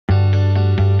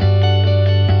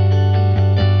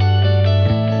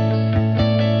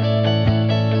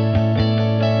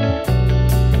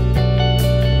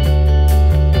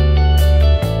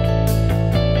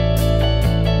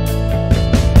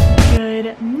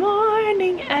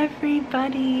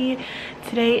everybody.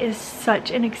 Today is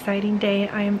such an exciting day.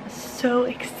 I am so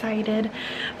excited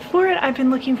for it. I've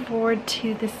been looking forward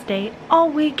to this day all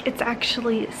week. It's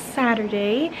actually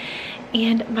Saturday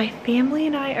and my family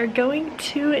and I are going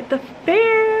to the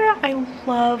fair. I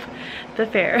love the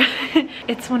fair.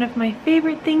 It's one of my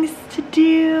favorite things to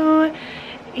do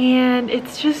and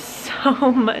it's just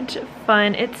so much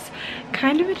fun. It's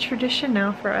kind of a tradition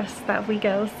now for us that we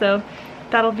go, so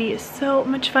that'll be so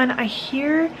much fun. I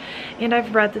hear and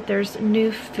I've read that there's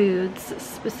new foods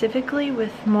specifically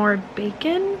with more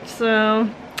bacon, so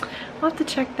I'll have to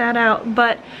check that out.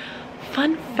 But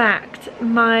fun fact,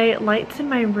 my lights in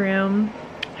my room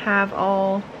have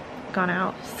all gone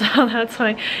out, so that's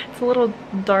why it's a little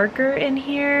darker in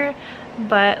here,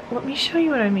 but let me show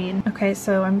you what I mean. Okay,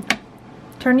 so I'm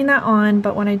turning that on,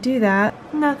 but when I do that,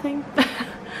 nothing.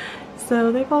 So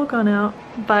they've all gone out,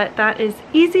 but that is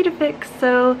easy to fix,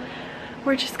 so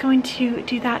we're just going to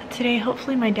do that today.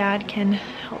 Hopefully my dad can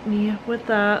help me with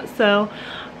that. So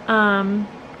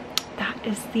that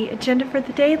is the agenda for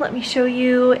the day. Let me show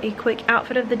you a quick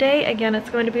outfit of the day. Again, it's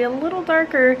going to be a little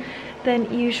darker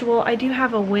than usual. I do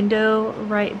have a window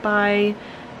right by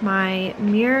my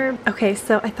mirror. Okay,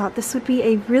 so I thought this would be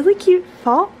a really cute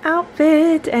fall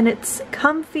outfit and it's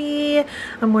comfy.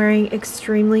 I'm wearing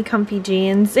extremely comfy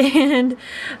jeans and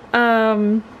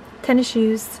tennis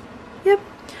shoes. Yep.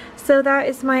 So that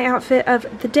is my outfit of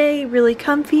the day. Really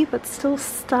comfy but still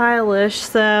stylish.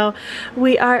 So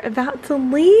we are about to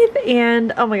leave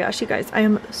and oh my gosh, you guys, I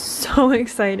am so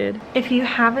excited. If you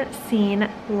haven't seen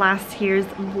last year's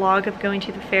vlog of going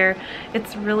to the fair,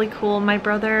 it's really cool. My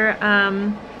brother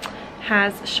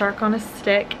has shark on a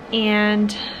stick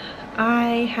and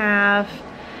I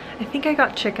think I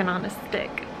got chicken on a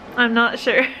stick. I'm not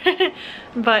sure.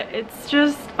 But it's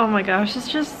just, oh my gosh, it's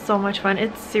just so much fun.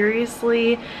 It's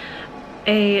seriously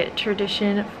a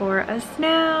tradition for us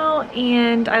now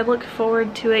and I look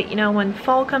forward to it. You know, when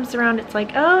fall comes around, it's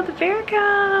like, oh, the fair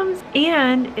comes,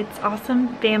 and it's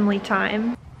awesome family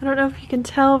time. I don't know if you can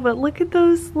tell, but look at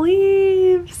those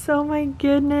leaves. Oh my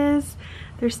goodness.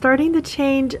 They're starting to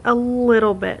change a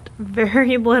little bit,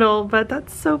 very little, but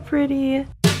that's so pretty.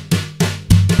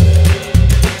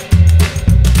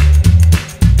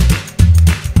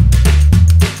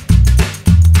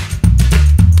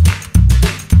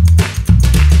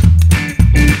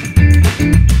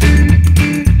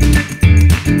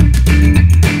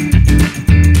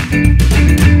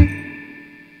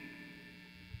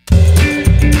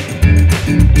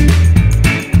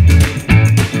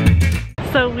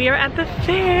 We are at the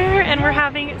fair and we're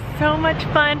having so much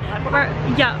fun.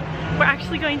 We're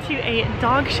actually going to a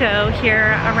dog show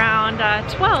here around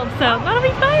 12, so that'll be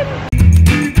fun.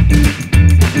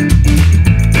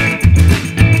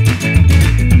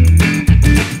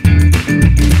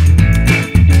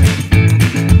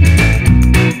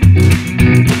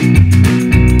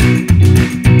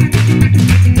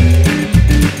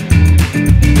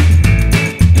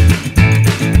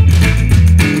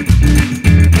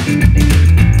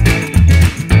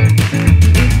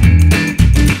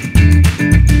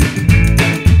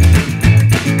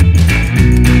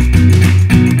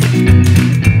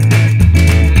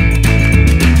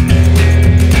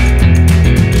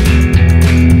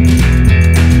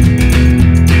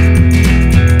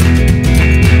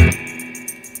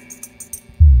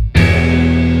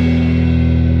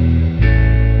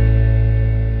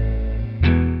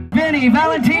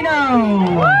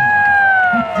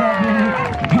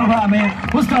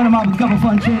 We'll start them off with a couple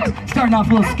fun tricks, starting off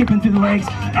a little skipping through the legs.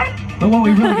 But what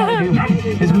we really gotta do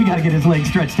is we gotta get his legs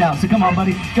stretched out. So come on,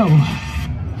 buddy, go.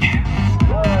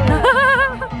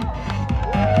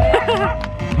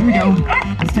 Here we go.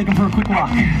 Let's take him for a quick walk.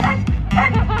 Yeah.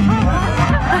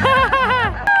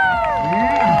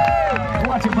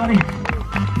 Watch it, buddy.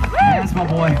 That's my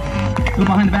boy. Go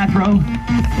behind the back row.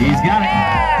 He's got it.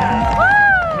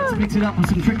 Let's mix it up with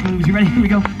some trick moves. You ready? Here we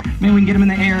go. Maybe we can get him in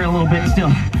the air a little bit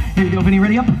still. Here you go, Vinny.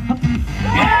 Ready? Up. Up.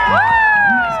 Yeah.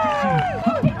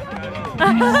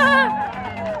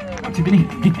 Watch it, Vinny.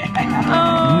 Yeah.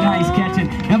 Oh. Nice catching.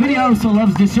 Now, Vinny also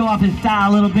loves to show off his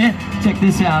style a little bit. Check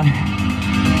this out.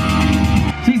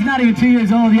 She's not even 2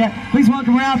 years old yet. Please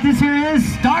welcome her out. This here is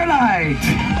Starlight.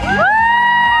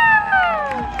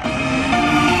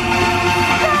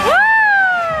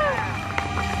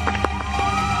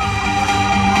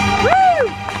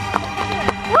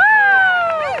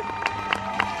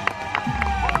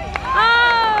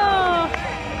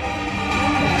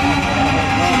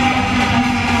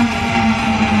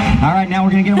 All right, now we're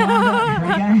gonna get him warmed up.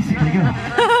 Ready, guys? Here we go.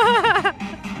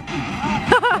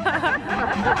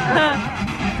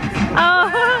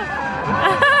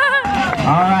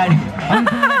 All right.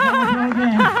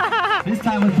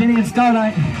 good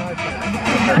starlight.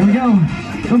 Here we go.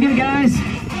 Go get it, guys.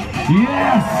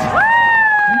 Yes.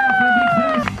 And now for a big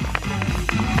finish.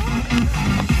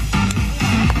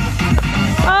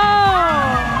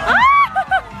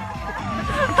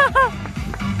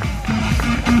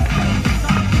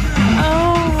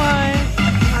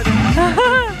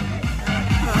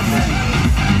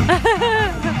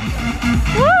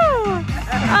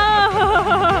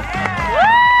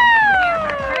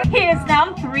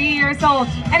 Old.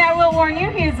 And I will warn you,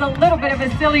 he's a little bit of a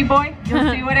silly boy. You'll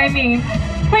see what I mean.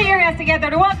 Put your hands together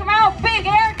to welcome out Big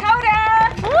Air Coda!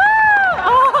 Woo!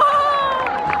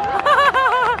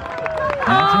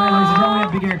 That's right, ladies and gentlemen, we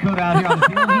have Big Air Coda out here on the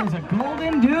field. He is a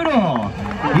golden doodle.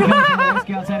 He comes from a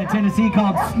rescue outside of Tennessee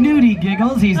called Snooty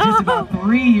Giggles. He's just about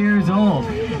 3 years old.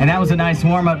 And that was a nice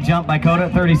warm-up jump by Coda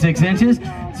at 36 inches.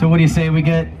 So what do you say we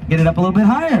get it up a little bit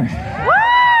higher?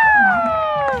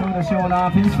 Showing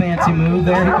off his fancy move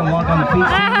there. He can walk on the feet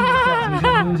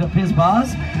too. Moves up his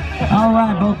paws. All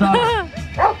right, both dogs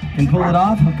can pull it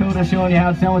off. Coda showing you how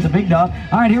it's done with the big dog.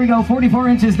 All right, here we go. 44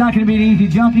 inches, not going to be an easy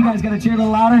jump. You guys got to cheer a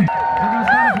little louder. Here goes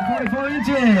Coda for 44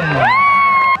 inches.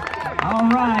 All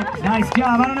right, nice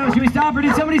job. I don't know, should we stop or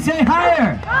did somebody say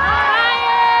higher? Let's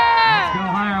go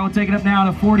higher. We'll take it up now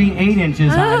to 48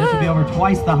 inches high. This will be over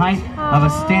twice the height of a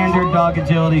standard dog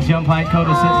agility jump height.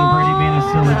 Coda sitting, Brady being a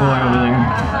silly boy over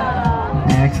there.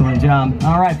 Excellent job.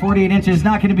 All right, 48 inches,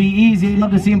 not going to be easy.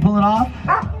 Love to see him pull it off.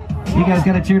 You guys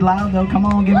got to cheer loud, though. Come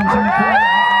on, give him some credit.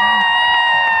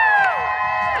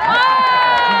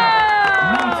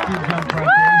 Monster jump right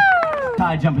there.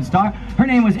 High jumping star. Her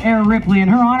name was Air Ripley. In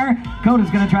her honor,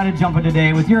 Coda's going to try to jump it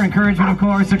today with your encouragement, of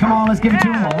course. So come on, let's give it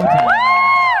to him one more time.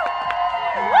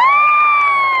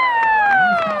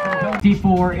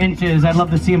 54 inches. I'd love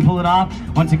to see him pull it off.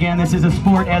 Once again, this is a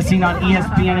sport as seen on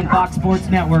ESPN and Fox Sports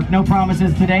Network. No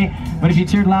promises today, but if you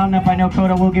cheered loud enough, I know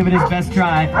Coda will give it his best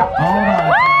try. Hold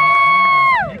on.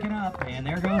 Picking up, and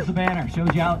there goes the banner.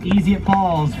 Shows you how easy it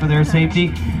falls for their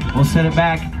safety. We'll set it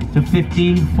back to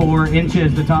 54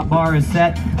 inches. The top bar is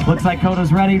set. Looks like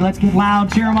Coda's ready. Let's get loud.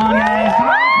 Cheer him on, guys. Come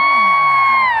on.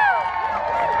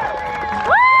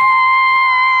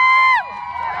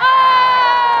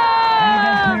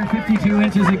 52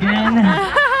 inches again.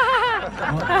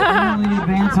 Early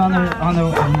advance on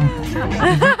the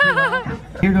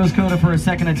Here goes Coda for a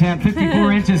second attempt.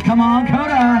 54 inches. Come on,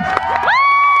 Coda.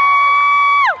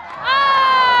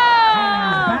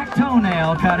 Back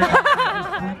toenail cut it.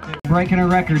 Breaking a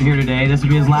record here today. This will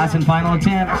be his last and final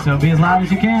attempt, so be as loud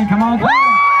as you can. Come on, Coda.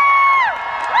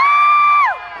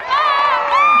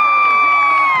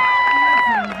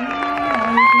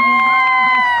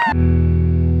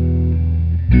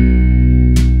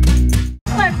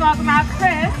 Welcome out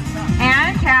Chris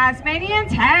and Tasmanian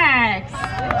Tex.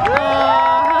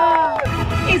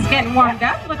 He's getting warmed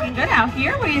up, looking good out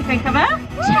here. What do you think of him?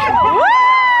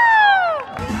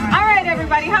 All right,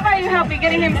 everybody, how about you help me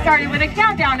getting him started with a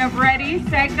countdown of ready,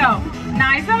 set, go.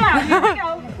 Nice and loud. Here we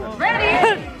go.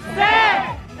 Ready,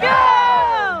 set,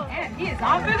 go! And he is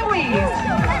off through the weeds.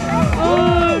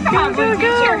 Come on, Boozy,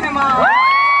 cheer him on.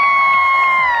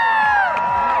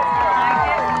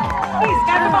 He's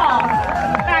got the ball.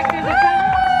 Back through the tunnel.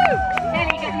 Can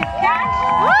he get his catch?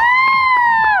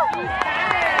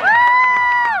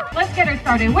 Let's get her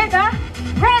started with a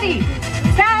ready,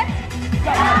 set,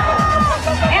 go.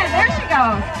 And there she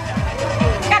goes.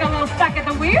 Got a little stuck at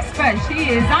the wheels, but she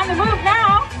is on the move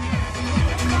now.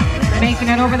 Making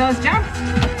it over those jumps.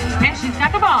 And she's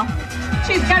got the ball.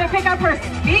 She's got to pick up her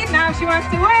speed now if she wants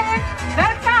to win the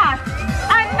toss.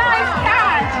 A nice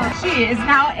catch. She is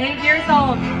now 8 years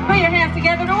old. Put your hands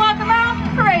together to welcome out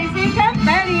Crazy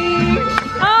Confetti.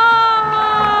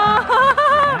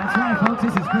 That's right, folks.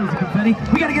 This is Crazy Confetti.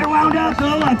 We got to get her wound up,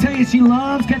 though. I tell you, she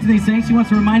loves catching these things. She wants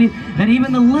to remind you that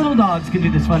even the little dogs can do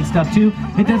this fun stuff, too.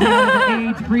 It doesn't matter the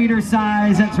age, breed, or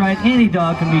size. That's right. Any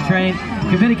dog can be trained.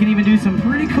 Confetti can even do some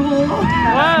pretty cool tricks.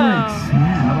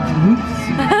 Yeah, how about some hoops?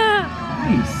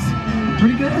 Nice.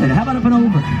 Pretty good. How about up and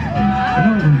over?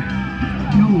 And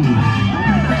over.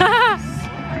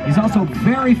 He's also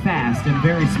very fast and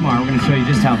very smart. We're going to show you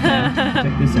just how fast.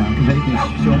 Check this out. Confetti can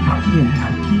show up.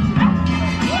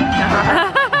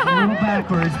 Yeah. A little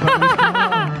backwards, but we still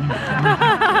over.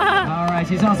 All right.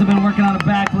 She's also been working on a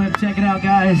backflip. Check it out,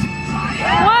 guys.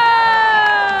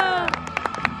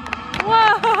 Whoa!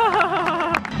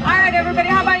 All right, everybody.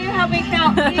 How about you help me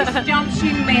count each jump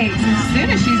she makes as soon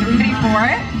as she's ready for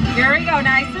it? Here we go.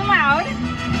 Nice and loud.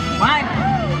 1,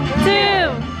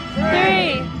 2,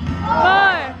 3,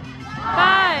 4,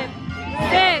 5,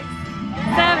 6,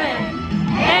 7,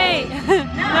 8,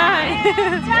 9.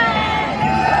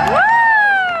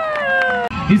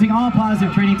 Using all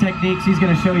positive training techniques, she's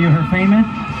going to show you her famous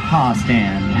paw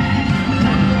stand.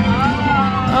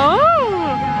 Oh!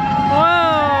 Whoa!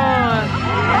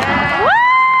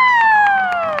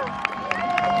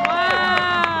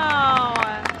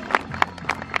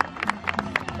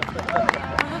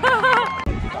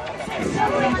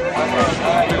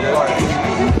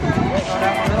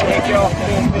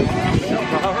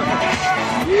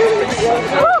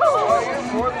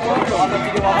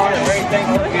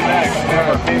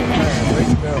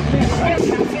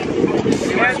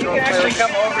 You can actually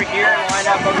come over here and line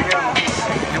up over here.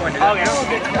 Oh, yeah.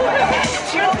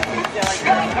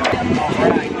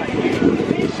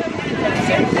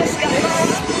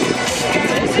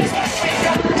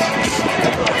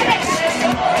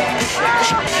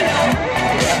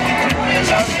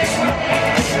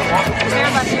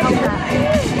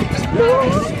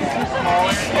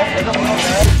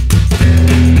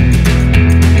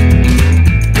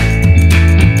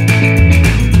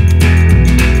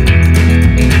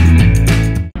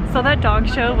 So that dog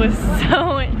show was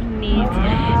so neat,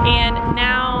 and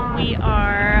now we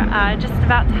are just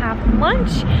about to have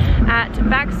lunch at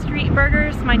Backstreet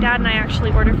Burgers. My dad and I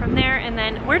actually ordered from there, and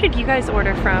then where did you guys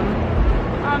order from?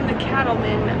 The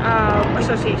Cattlemen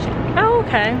Association. Oh,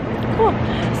 okay, cool.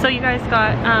 So you guys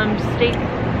got steak.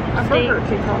 Burger,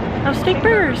 Oh, steak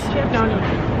burgers. No,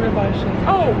 ribeye steak.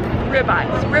 Oh,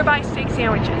 ribeyes. Ribeye steak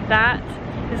sandwiches. That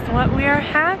is what we are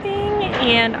having,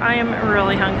 and I am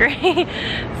really hungry.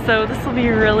 So this will be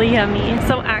really yummy.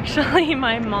 So actually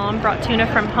my mom brought tuna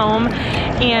from home,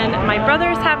 and my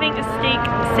brother's having a steak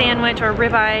sandwich or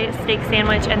ribeye steak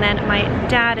sandwich, and then my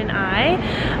dad and I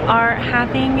are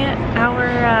having our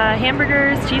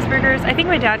hamburgers, cheeseburgers. I think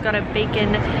my dad got a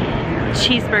bacon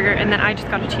cheeseburger, and then I just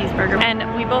got a cheeseburger,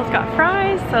 and we both got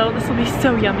fries, so this will be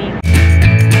so yummy.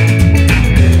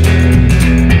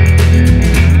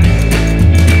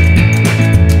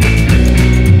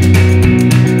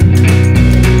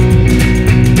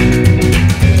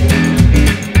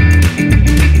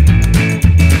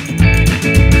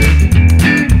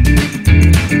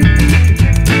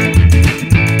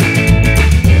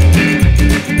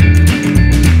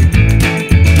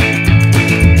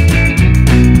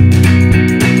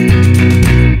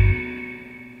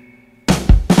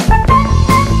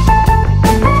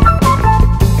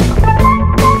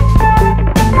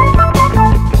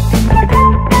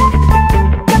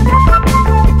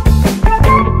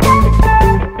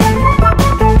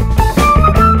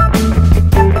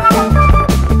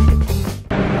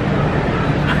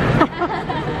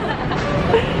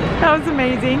 That was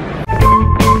amazing.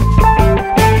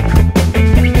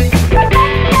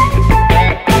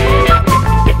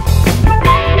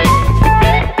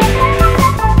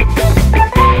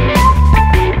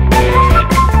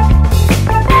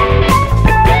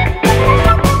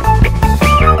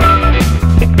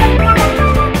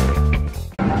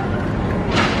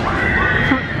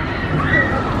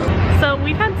 So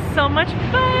we've had so much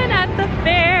fun at the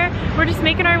fair. We're just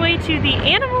making our way to the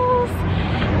animals,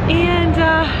 and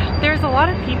there's a lot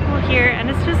of people here, and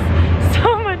it's just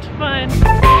so much fun.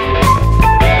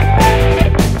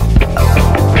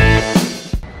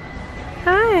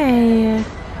 Hi.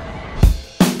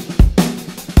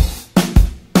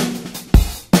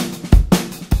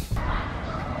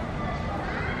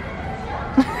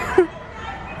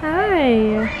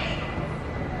 Hi.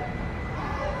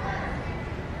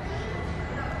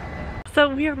 So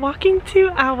we are walking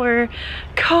to our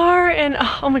car, and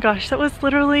oh my gosh, that was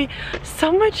literally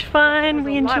so much fun.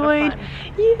 We enjoyed,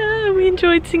 yeah, we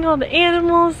enjoyed seeing all the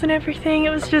animals and everything. It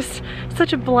was just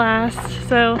such a blast.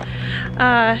 So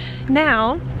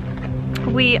now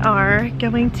we are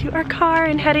going to our car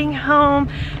and heading home.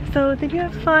 So did you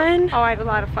have fun? Oh, I had a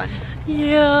lot of fun.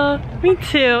 Yeah, me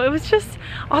too. It was just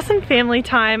awesome family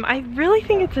time. I really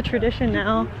think it's a tradition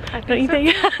now, don't you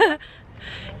think?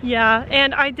 Yeah,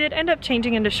 and I did end up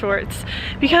changing into shorts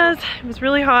because it was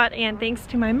really hot, and thanks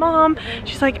to my mom,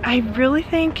 she's like, I really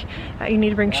think that you need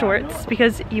to bring shorts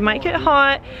because you might get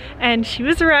hot, and she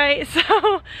was right.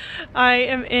 So I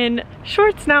am in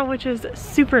shorts now, which is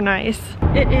super nice.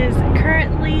 It is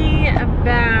currently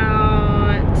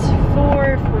about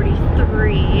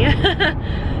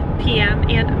 4:43 p.m.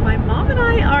 and my mom and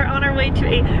I are on our way to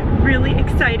a really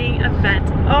exciting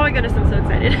event. Oh my goodness, I'm so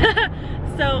excited.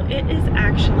 So it is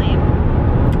actually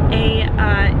a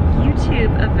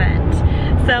YouTube event.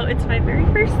 So it's my very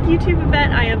first YouTube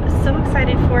event. I am so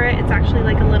excited for it. It's actually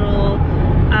like a little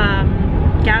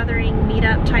gathering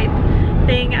meetup type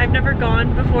thing. I've never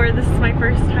gone before. This is my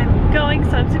first time going,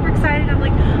 so I'm super excited. I'm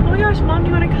like, oh my gosh, Mom, do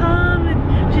you want to come?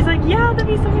 And she's like, yeah, that'd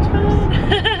be so much fun.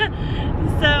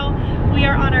 So we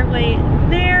are on our way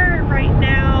there right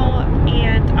now.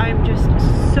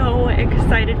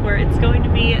 excited for it. It's going to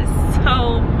be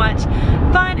so much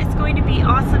fun. It's going to be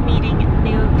awesome meeting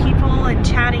new people and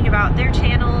chatting about their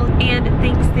channels and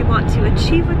things they want to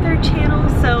achieve with their channel.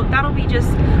 So that'll be just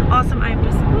awesome. I'm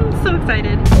just so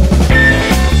excited.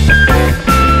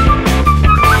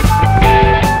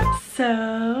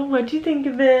 So, what'd you think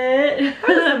of it? It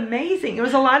was amazing. It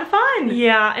was a lot of fun.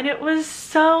 Yeah, and it was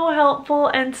so helpful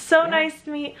and so nice to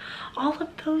meet all of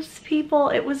those people.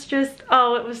 It was just,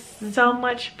 oh, it was so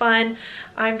much fun.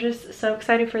 I'm just so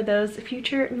excited for those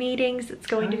future meetings. It's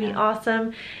going to be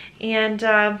awesome.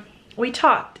 And we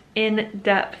talked in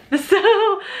depth,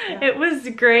 so it was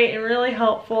great and really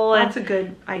helpful. Lots of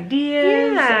good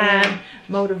ideas and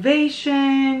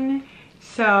motivation.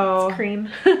 So it's cream.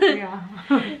 Yeah.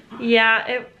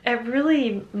 Yeah, it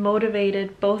really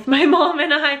motivated both my mom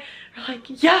and I. We're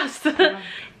like, yes.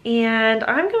 And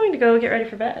I'm going to go get ready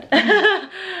for bed.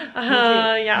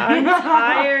 Yeah, I'm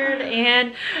tired.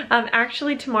 And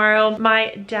actually tomorrow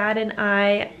my dad and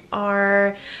I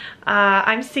are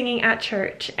I'm singing at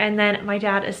church, and then my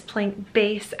dad is playing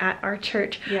bass at our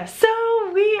church. Yes.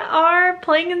 So we are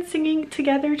playing and singing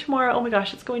together tomorrow. Oh my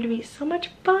gosh, it's going to be so much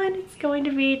fun. It's going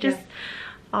to be just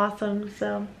awesome.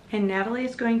 So, and Natalie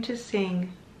is going to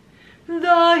sing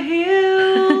 "The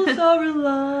Hills Are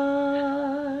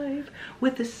Alive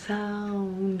with the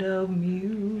Sound of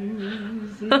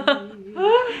Music."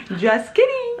 Just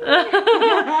kidding.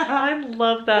 I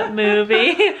love that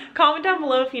movie. Comment down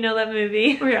below if you know that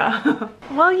movie. Yeah.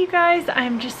 Well, you guys,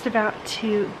 I'm just about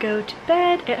to go to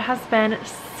bed. It has been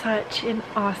such an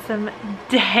awesome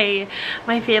day.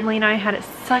 My family and I had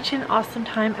such an awesome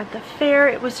time at the fair.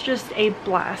 It was just a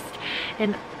blast.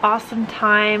 An awesome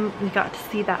time. We got to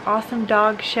see that awesome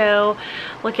dog show.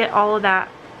 Look at all of that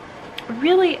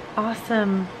really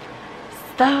awesome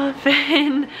stuff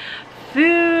and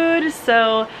food.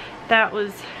 So that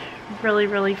was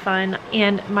really fun.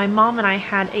 And my mom and I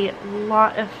had a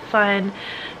lot of fun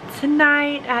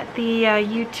tonight at the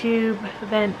YouTube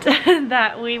event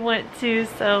that we went to.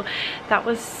 So that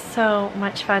was so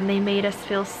much fun. They made us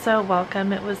feel so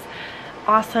welcome. It was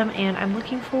awesome, and I'm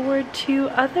looking forward to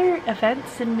other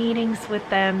events and meetings with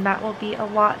them. That will be a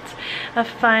lot of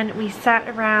fun. We sat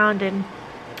around and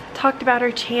talked about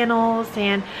our channels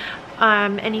and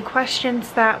any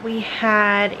questions that we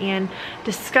had, and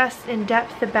discussed in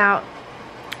depth about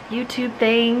YouTube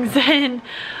things, and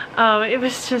it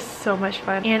was just so much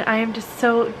fun. And I am just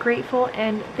so grateful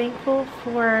and thankful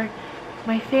for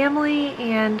my family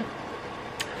and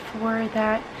for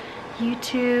that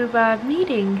YouTube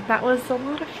meeting. That was a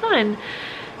lot of fun.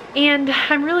 And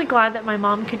I'm really glad that my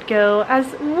mom could go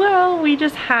as well. We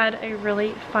just had a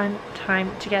really fun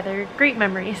time together. Great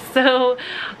memories. So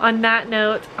on that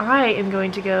note, I am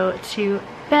going to go to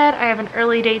bed. I have an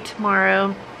early day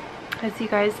tomorrow. As you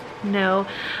guys know,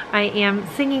 I am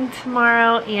singing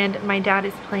tomorrow, and my dad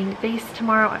is playing bass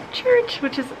tomorrow at church,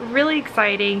 which is really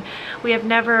exciting. We have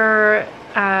never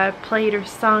played or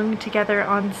sung together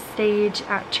on stage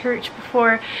at church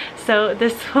before, so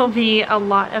this will be a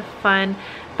lot of fun.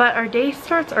 But our day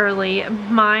starts early.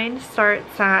 Mine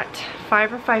starts at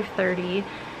 5 or 5:30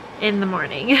 in the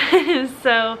morning.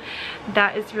 So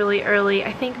that is really early.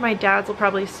 I think my dad's will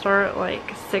probably start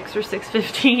like 6 or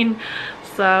 6:15.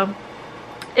 So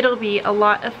it'll be a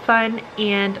lot of fun,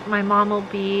 and my mom will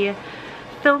be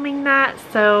filming that.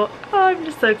 So I'm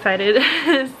just so excited.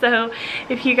 So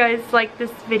if you guys like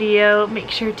this video,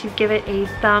 make sure to give it a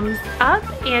thumbs up.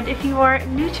 And if you are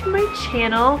new to my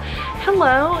channel,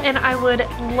 hello, and I would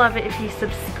love it if you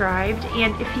subscribed.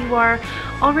 And if you are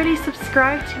already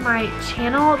subscribed to my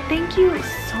channel, thank you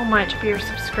so much for your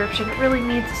subscription. It really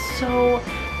means so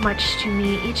much to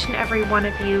me, each and every one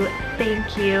of you.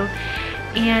 Thank you.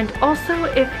 And also,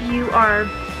 if you are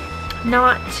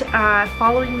not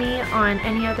following me on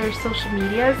any other social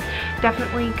medias,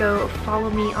 definitely go follow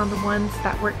me on the ones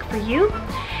that work for you.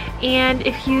 And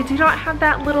if you do not have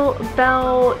that little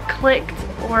bell clicked,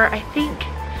 or I think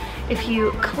if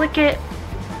you click it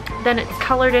then it's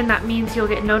colored in, that means you'll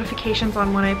get notifications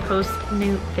on when I post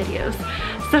new videos.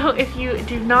 So if you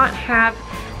do not have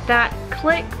that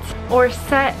clicked or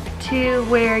set to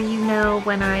where you know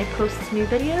when I post new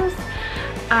videos,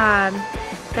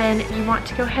 then you want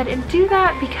to go ahead and do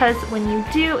that, because when you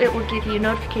do, it will give you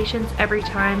notifications every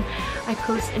time I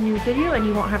post a new video, and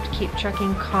you won't have to keep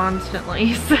checking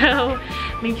constantly. So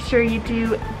make sure you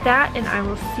do that, and I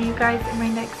will see you guys in my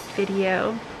next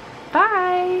video.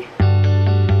 Bye!